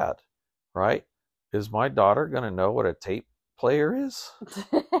about that, right? Is my daughter going to know what a tape player is?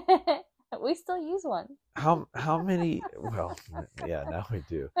 We still use one. How many? Well, yeah, now we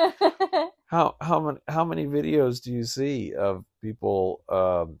do. How many videos do you see of people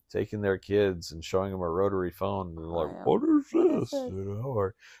taking their kids and showing them a rotary phone, and they're like, "What is this?"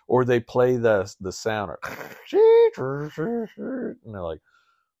 Or they play the sound, and they're like,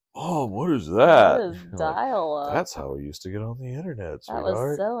 "Oh, what is that?" What is dial-up? Like, that's how we used to get on the internet, sweetheart. That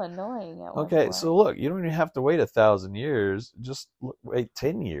was so annoying. Okay, so look, you don't even have to wait 1,000 years. Just wait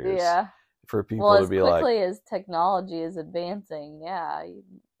 10 years. Yeah. For people to be like, as quickly as technology is advancing, yeah,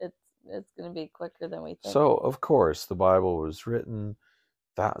 it's going to be quicker than we think. So, of course, the Bible was written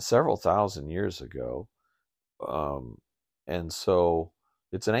several thousand years ago, um, and so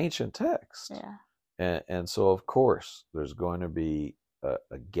it's an ancient text, Yeah. and so of course there's going to be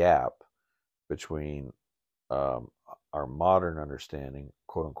a gap between um, our modern understanding,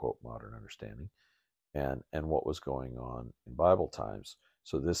 quote unquote modern understanding, and what was going on in Bible times.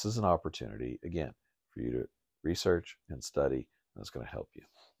 So this is an opportunity again for you to research and study, and it's going to help you.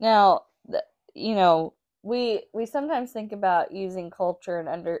 Now, you know, we sometimes think about using culture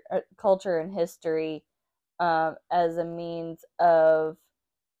and history as a means of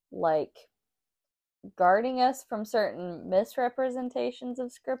like guarding us from certain misrepresentations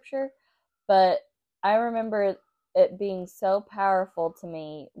of scripture, but I remember it being so powerful to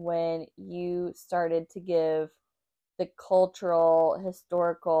me when you started to give the cultural,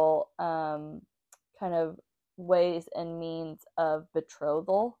 historical kind of ways and means of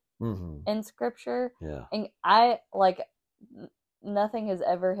betrothal Mm-hmm. in scripture. Yeah. And I like nothing has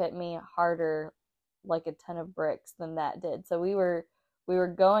ever hit me harder like a ton of bricks than that did. So we were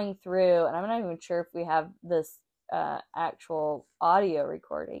going through, and I'm not even sure if we have this actual audio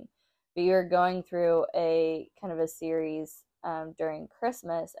recording, but you were going through a kind of a series during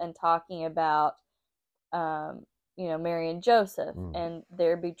Christmas and talking about um, Mary and Joseph Mm. and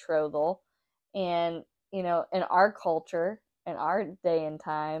their betrothal. And, in our culture, in our day and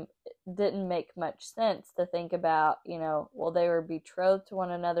time, it didn't make much sense to think about, well, they were betrothed to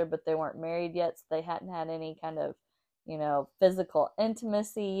one another, but they weren't married yet. So they hadn't had any kind of, physical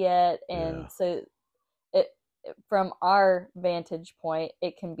intimacy yet. Yeah. And so it, from our vantage point,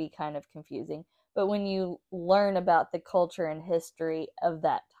 it can be kind of confusing. But when you learn about the culture and history of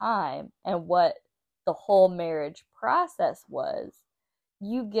that time and what the whole marriage process was,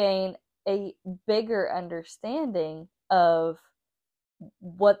 you gain a bigger understanding of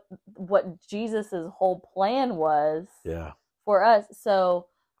what Jesus's whole plan was Yeah. for us. So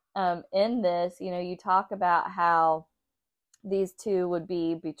in this, you talk about how these two would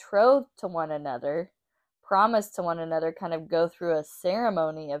be betrothed to one another, promised to one another, kind of go through a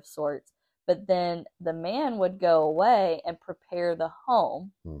ceremony of sorts, but then the man would go away and prepare the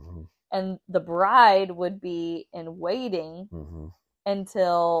home, Mm-hmm. and the bride would be in waiting Mm-hmm.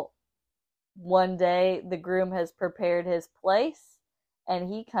 until one day the groom has prepared his place and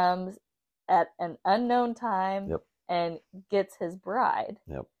he comes at an unknown time Yep. and gets his bride.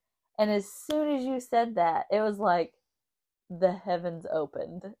 Yep. And as soon as you said that, it was like the heavens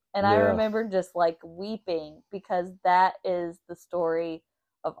opened. And I Yeah. remember just like weeping because that is the story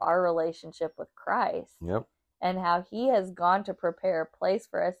of our relationship with Christ Yep. and how he has gone to prepare a place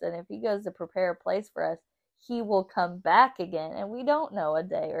for us. And if he goes to prepare a place for us, he will come back again. And we don't know a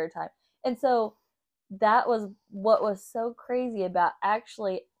day or a time. And so that was what was so crazy about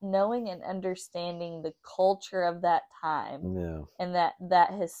actually knowing and understanding the culture of that time Yeah. and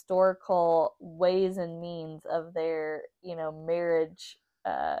that historical ways and means of their marriage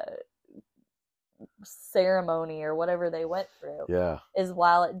uh, ceremony or whatever they went through Yeah. is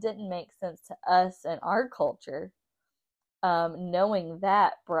while it didn't make sense to us and our culture, knowing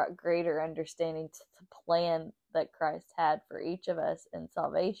that brought greater understanding to the plan that Christ had for each of us in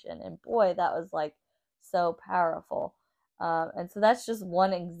salvation. And boy, that was like so powerful. And so that's just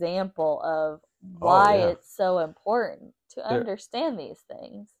one example of Oh why yeah. it's so important to There understand these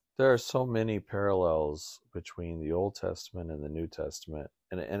things. there are so many parallels between the Old Testament and the New Testament,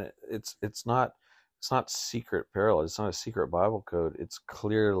 and it's not secret parallel. It's not a secret Bible code. It's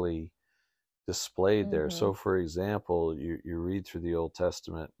clearly displayed there. Mm-hmm. So, for example, you read through the Old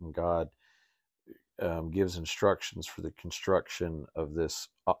Testament, and God gives instructions for the construction of this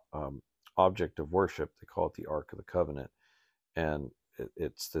object of worship. They call it the Ark of the Covenant, and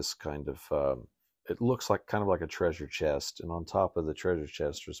it's this kind of it looks like kind of like a treasure chest, and on top of the treasure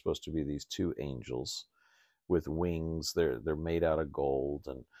chest are supposed to be these two angels with wings. They're made out of gold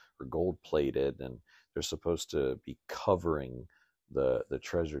and or gold plated, and they're supposed to be covering the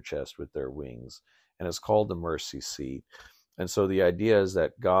treasure chest with their wings, and it's called the mercy seat. And so the idea is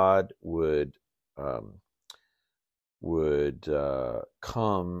that God um, would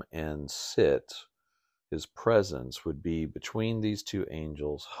come and sit. His presence would be between these two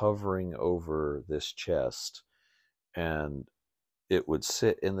angels hovering over this chest, and it would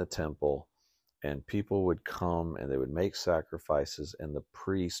sit in the temple, and people would come and they would make sacrifices, and the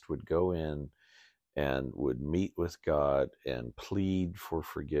priest would go in and would meet with God and plead for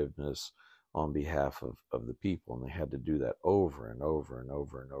forgiveness on behalf of the people. And they had to do that over and over and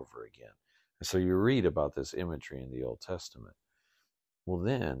over and over again. And so you read about this imagery in the Old Testament. Well,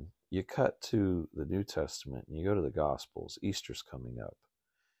 then you cut to the New Testament and you go to the Gospels. Easter's coming up.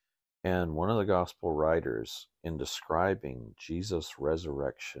 And one of the Gospel writers, in describing Jesus'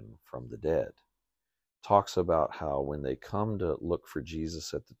 resurrection from the dead, talks about how when they come to look for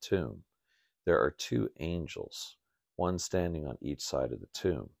Jesus at the tomb, there are two angels, one standing on each side of the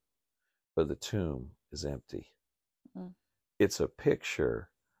tomb, but the tomb is empty. Mm. It's a picture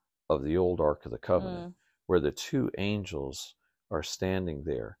of the old Ark of the Covenant, where the two angels are standing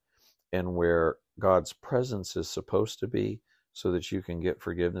there, and where God's presence is supposed to be, so that you can get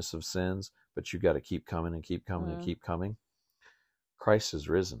forgiveness of sins, but you got to keep coming and keep coming and keep coming. Christ is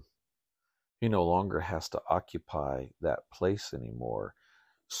risen. He no longer has to occupy that place anymore.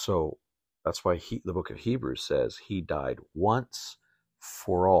 So that's why the book of Hebrews says he died once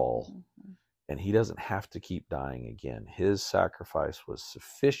for all, and he doesn't have to keep dying again. His sacrifice was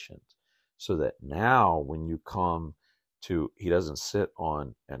sufficient, so that now when you come to, he doesn't sit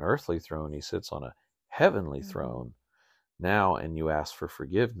on an earthly throne, he sits on a heavenly throne now, and you ask for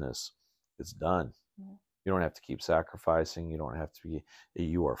forgiveness, it's done. You don't have to keep sacrificing. You don't have to be,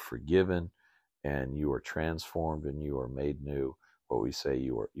 you are forgiven, and you are transformed, and you are made new. What we say,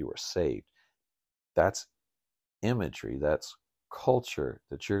 you are saved. That's imagery, that's culture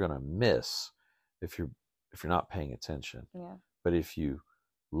that you're going to miss if you're not paying attention. Yeah. But if you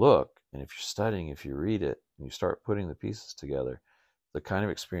look, and if you're studying, if you read it, and you start putting the pieces together, the kind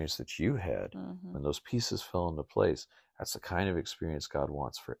of experience that you had when those pieces fell into place, that's the kind of experience God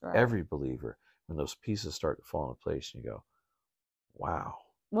wants for every believer. When those pieces start to fall into place, and you go, wow.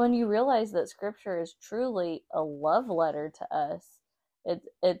 When you realize that Scripture is truly a love letter to us,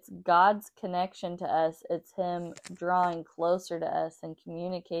 it's God's connection to us. It's Him drawing closer to us and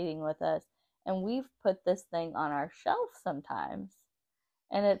communicating with us. And we've put this thing on our shelf sometimes.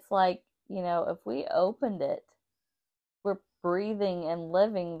 And it's like, if we opened it, we're breathing and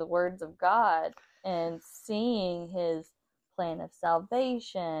living the words of God and seeing His plan of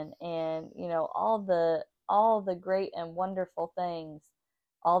salvation, and all the great and wonderful things,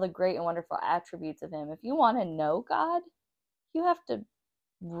 all the great and wonderful attributes of Him. If you want to know God, you have to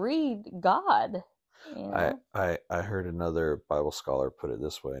read God. I heard another Bible scholar put it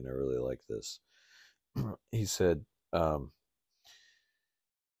this way, and I really like this. He said,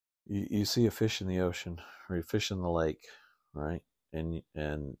 you see a fish in the ocean, or you fish in the lake, right?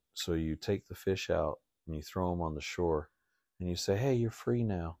 And so you take the fish out and you throw them on the shore, and you say, hey, you're free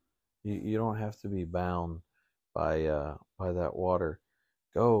now. You don't have to be bound by that water.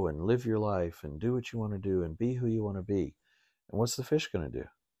 Go and live your life and do what you want to do and be who you want to be. And what's the fish going to do?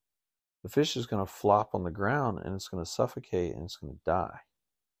 The fish is going to flop on the ground, and it's going to suffocate, and it's going to die,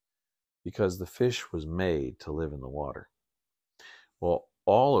 because the fish was made to live in the water. Well,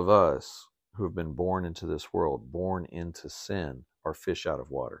 all of us who have been born into this world, born into sin, are fish out of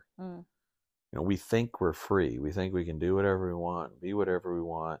water. We think we're free. We think we can do whatever we want, be whatever we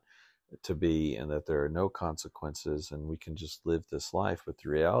want to be, and that there are no consequences, and we can just live this life. But the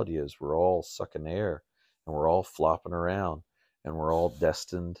reality is we're all sucking air, and we're all flopping around, and we're all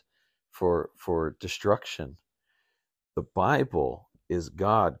destined for destruction. The Bible is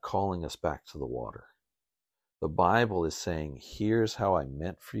God calling us back to the water. The Bible is saying, here's how I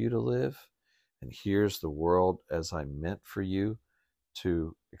meant for you to live, and here's the world as I meant for you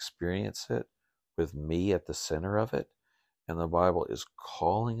to experience it, with me at the center of it. And the Bible is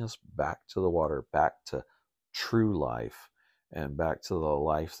calling us back to the water, back to true life, and back to the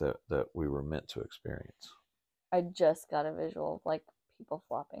life that we were meant to experience. I just got a visual of like people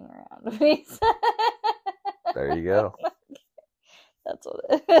flopping around. There you go.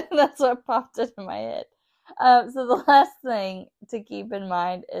 That's what popped into my head. So the last thing to keep in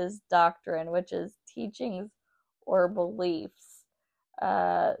mind is doctrine, which is teachings or beliefs.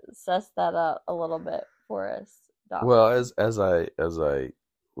 Suss that out a little bit for us, Doctor. Well, as I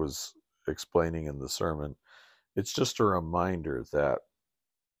was explaining in the sermon, it's just a reminder that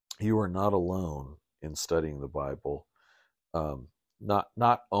you are not alone in studying the Bible.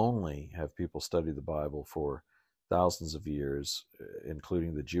 Not only have people studied the Bible for thousands of years,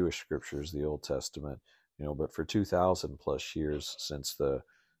 including the Jewish scriptures, the Old Testament, but for 2,000 plus years since the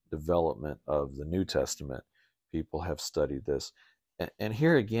development of the New Testament, people have studied this. And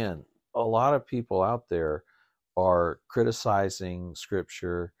here again, a lot of people out there are criticizing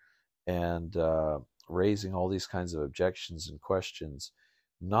scripture and raising all these kinds of objections and questions,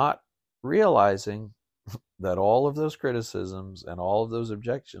 not realizing that all of those criticisms and all of those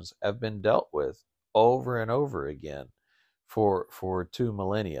objections have been dealt with over and over again for 2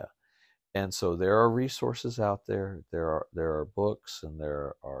 millennia. And so there are resources out there. There are books, and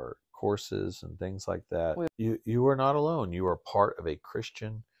there are courses and things like that. You are not alone. You are part of a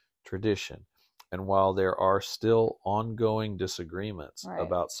Christian tradition. And while there are still ongoing disagreements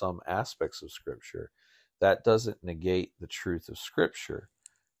about some aspects of Scripture, that doesn't negate the truth of Scripture.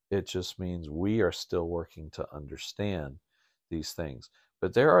 It just means we are still working to understand these things.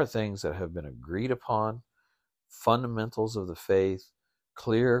 But there are things that have been agreed upon, fundamentals of the faith,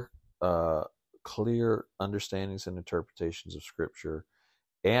 clear, uh, clear understandings and interpretations of Scripture,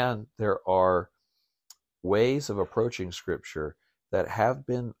 and there are ways of approaching Scripture that have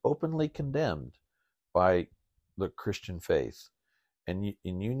been openly condemned by the Christian faith. And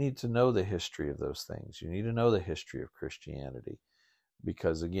you need to know the history of those things. You need to know the history of Christianity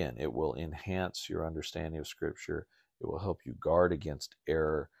because, again, it will enhance your understanding of Scripture. It will help you guard against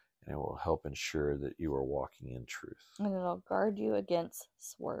error, and it will help ensure that you are walking in truth. And it'll guard you against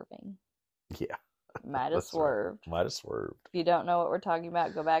swerving. Yeah. Might have swerved. Right. Might have swerved. If you don't know what we're talking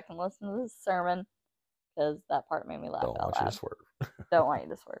about, go back and listen to this sermon because that part made me laugh out loud. Don't want you to swerve. Don't want you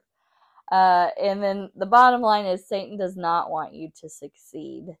to swerve. And then the bottom line is Satan does not want you to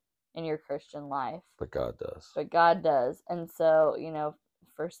succeed in your Christian life. But God does. But God does. And so,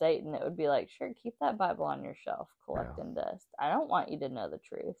 for Satan, it would be like, sure, keep that Bible on your shelf, collecting dust. I don't want you to know the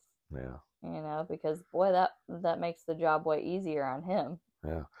truth. Yeah. Because, boy, that makes the job way easier on him.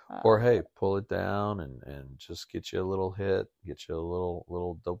 Yeah. Or, hey, pull it down and just get you a little hit, get you a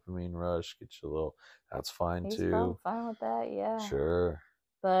little dopamine rush, get you a little, that's fine He's too. probably fine with that, yeah. Sure.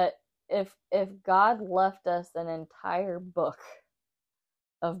 But if God left us an entire book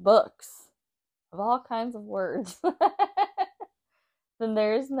of books of all kinds of words, then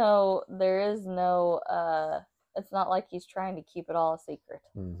there is no it's not like he's trying to keep it all a secret.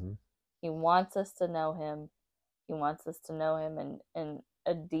 Mm-hmm. He wants us to know him. He wants us to know him in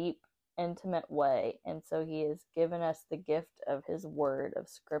a deep, intimate way. And so he has given us the gift of his word, of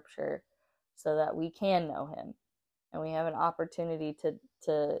Scripture, so that we can know him. And we have an opportunity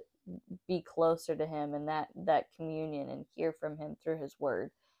to be closer to him and that communion and hear from him through his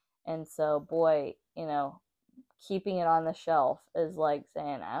word. And so, boy, keeping it on the shelf is like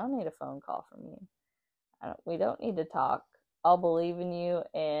saying, I don't need a phone call from you. We don't need to talk. I'll believe in you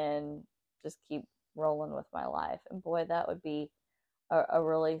and just keep rolling with my life. And boy, that would be a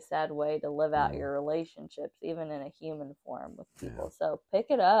really sad way to live out your relationships, even in a human form with people. So pick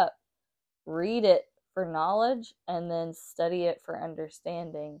it up, read it for knowledge, and then study it for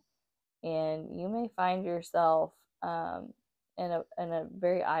understanding. And you may find yourself in a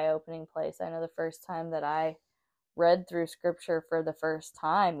very eye-opening place. I know the first time that I read through Scripture for the first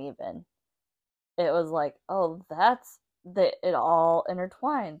time, even, it was like, oh, it all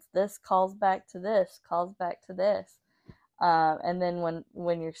intertwines. This calls back to this, calls back to this. And then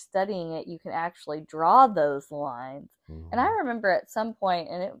when you're studying it, you can actually draw those lines. Mm-hmm. And I remember at some point,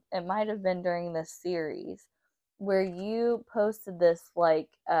 and it might have been during this series, where you posted this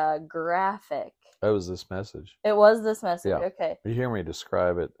graphic. That was this message. It was this message. Yeah. Okay. You hear me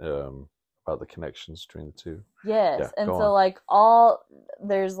describe it about the connections between the two? Yes. Yeah, and so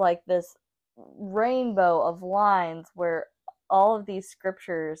there's this rainbow of lines where all of these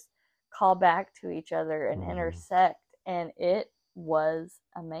scriptures call back to each other and intersect, and it was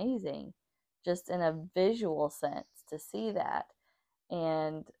amazing just in a visual sense to see that.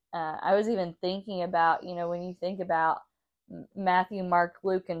 And I was even thinking about, when you think about Matthew, Mark,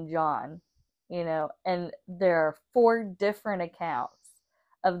 Luke, and John, and there are 4 different accounts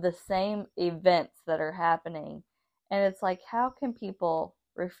of the same events that are happening. And it's like, how can people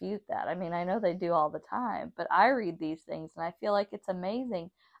refute that? I mean, I know they do all the time, but I read these things and I feel like it's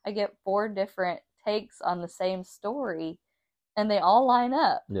amazing. I get 4 different takes on the same story and they all line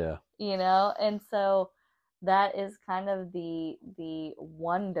up. Yeah. And so that is kind of the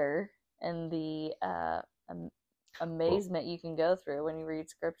wonder and the amazement you can go through when you read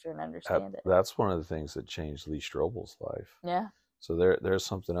Scripture and understand it. That's one of the things that changed Lee Strobel's life. Yeah. So there's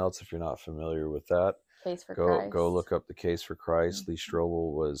something else if you're not familiar with that. Case for Christ. Go look up the Case for Christ. Mm-hmm. Lee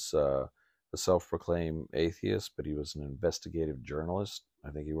Strobel was a self-proclaimed atheist, but he was an investigative journalist.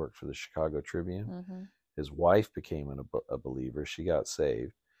 I think he worked for the Chicago Tribune. Mm-hmm. His wife became a believer. She got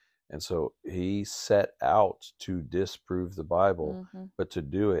saved. And so he set out to disprove the Bible, but to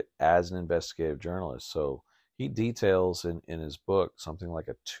do it as an investigative journalist. So he details in his book something like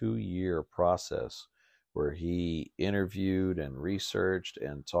a 2-year process where he interviewed and researched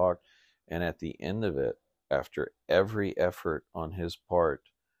and talked. And at the end of it, after every effort on his part,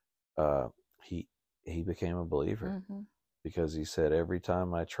 he became a believer. Mm-hmm. Because he said, every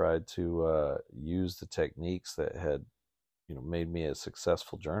time I tried to use the techniques that had made me a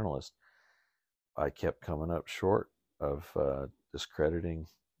successful journalist, I kept coming up short of discrediting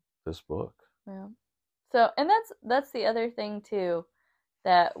this book. Yeah. So, and that's the other thing too,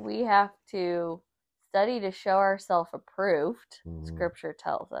 that we have to study to show ourselves approved. Mm-hmm. Scripture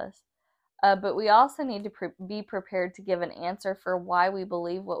tells us, But we also need to be prepared to give an answer for why we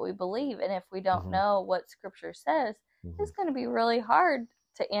believe what we believe. And if we don't know what Scripture says, it's going to be really hard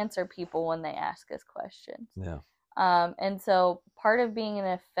to answer people when they ask us questions. Yeah. And so part of being an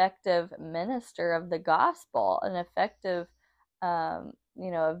effective minister of the gospel, an effective,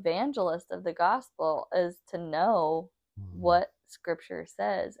 evangelist of the gospel, is to know what Scripture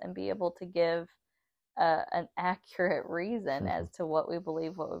says and be able to give an accurate reason as to what we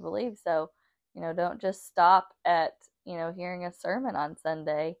believe. So, don't just stop at, hearing a sermon on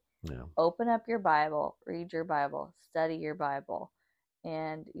Sunday. Yeah. Open up your Bible, read your Bible, study your Bible,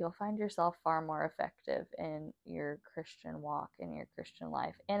 and you'll find yourself far more effective in your Christian walk, in your Christian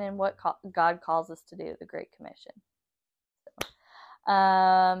life, and in what God calls us to do, the Great Commission.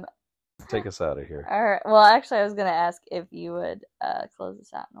 So, take us out of here. All right. Well, actually, I was going to ask if you would close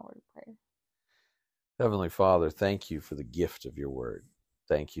us out in a word of prayer. Heavenly Father, thank you for the gift of your word.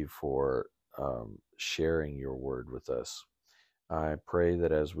 Thank you for sharing your word with us. I pray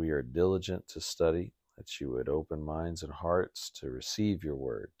that as we are diligent to study, that you would open minds and hearts to receive your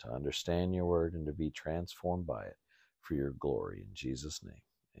word, to understand your word, and to be transformed by it for your glory. In Jesus' name,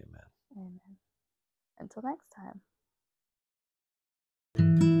 amen. Amen. Until next time.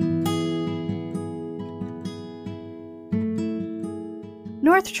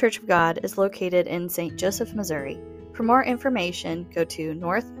 North Church of God is located in St. Joseph, Missouri. For more information, go to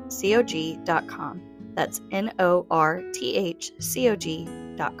northcog.com. That's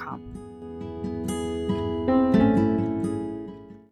northcog.com.